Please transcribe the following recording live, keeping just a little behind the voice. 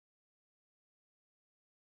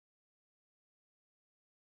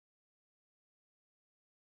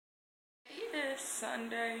is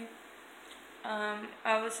Sunday.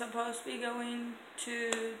 I was supposed to be going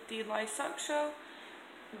to the livestock show,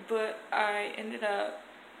 but I ended up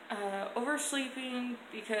oversleeping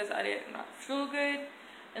because I did not feel good.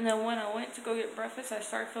 And then when I went to go get breakfast, I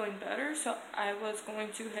started feeling better, so I was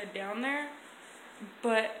going to head down there.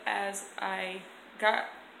 But as I got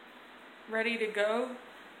ready to go,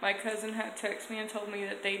 my cousin had texted me and told me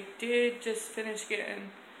that they did just finish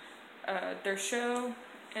getting their show.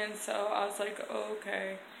 And so I was like, oh,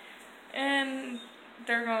 okay. And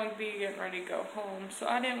they're going to be getting ready to go home. So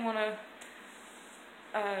I didn't want to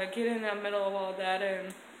get in the middle of all that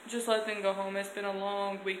and just let them go home. It's been a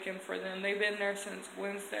long weekend for them. They've been there since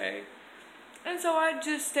Wednesday. And so I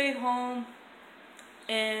just stayed home.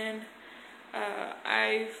 And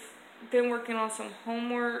I've been working on some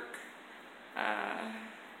homework.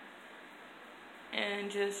 And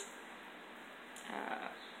just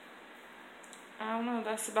I don't know,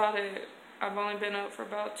 that's about it. I've only been up for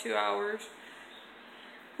about 2 hours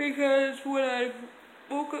because when I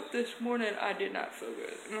woke up this morning, I did not feel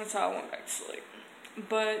good, and that's how I went back to sleep.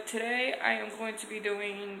 But today, I am going to be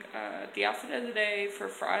doing the outfit of the day for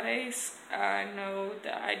Fridays. I know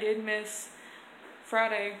that I did miss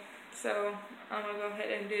Friday, so I'm going to go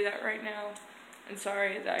ahead and do that right now. And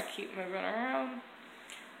sorry that I keep moving around.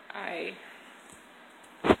 I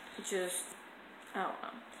don't know.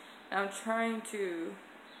 I'm trying to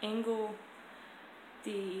angle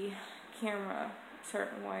the camera a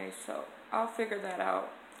certain way, so I'll figure that out.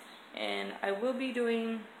 And I will be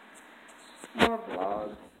doing more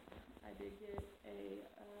vlogs. I did get a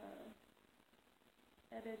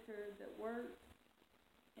editor that works,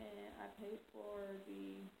 and I paid for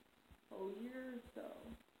the whole year, so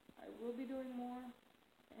I will be doing more,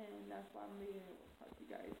 and that's why I'm being able to talk to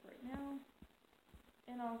you guys right now.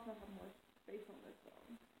 And I also have more space on this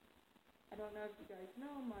phone. I don't know if you guys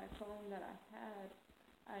know, my phone that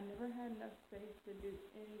I never had enough space to do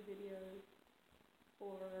any videos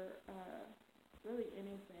or really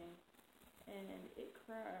anything, and it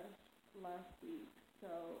crashed last week,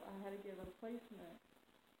 so I had to get a replacement.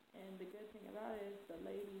 And the good thing about it is the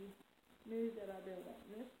lady knew that I've been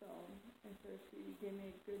wanting this phone, and so she gave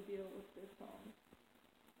me a good deal with this phone.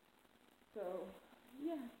 So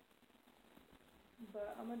yeah,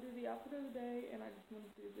 but I'm gonna do the outfit of the day, and I just want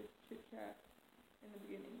to do this chit chat in the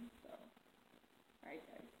beginning. So alright,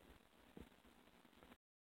 guys.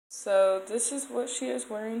 So this is what she is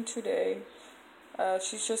wearing today.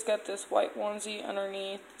 She's just got this white onesie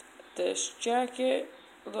underneath this jacket.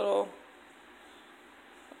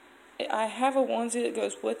 I have a onesie that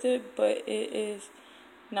goes with it, but it is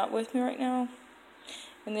not with me right now.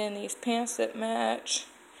 And then these pants that match,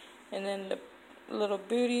 and then the little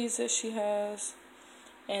booties that she has,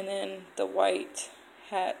 and then the white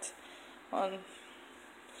hat on.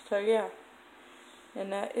 So yeah,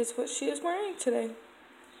 and that is what she is wearing today.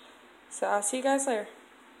 So I'll see you guys later.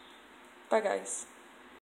 Bye, guys.